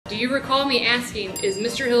Do you recall me asking, is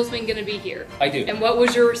Mr. Hillsman going to be here? I do. And what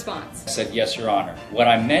was your response? I said, yes, Your Honor. What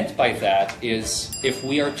I meant by that is if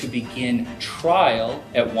we are to begin trial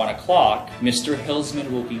at 1 o'clock, Mr.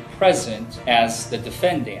 Hillsman will be present as the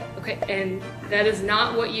defendant. Okay, and that is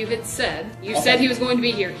not what you had said. You said he was going to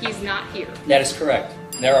be here. He's not here. That is correct.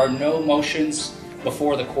 There are no motions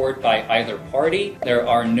before the court by either party. There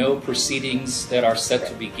are no proceedings that are set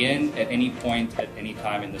to begin at any point, at any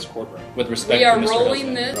time in this courtroom. With respect to Mr. Hillsman. We are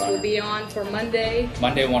rolling this. We'll be on for Monday.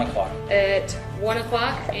 Monday, 1 o'clock. At 1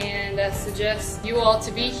 o'clock, and suggest you all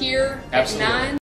to be here Absolutely. at 9.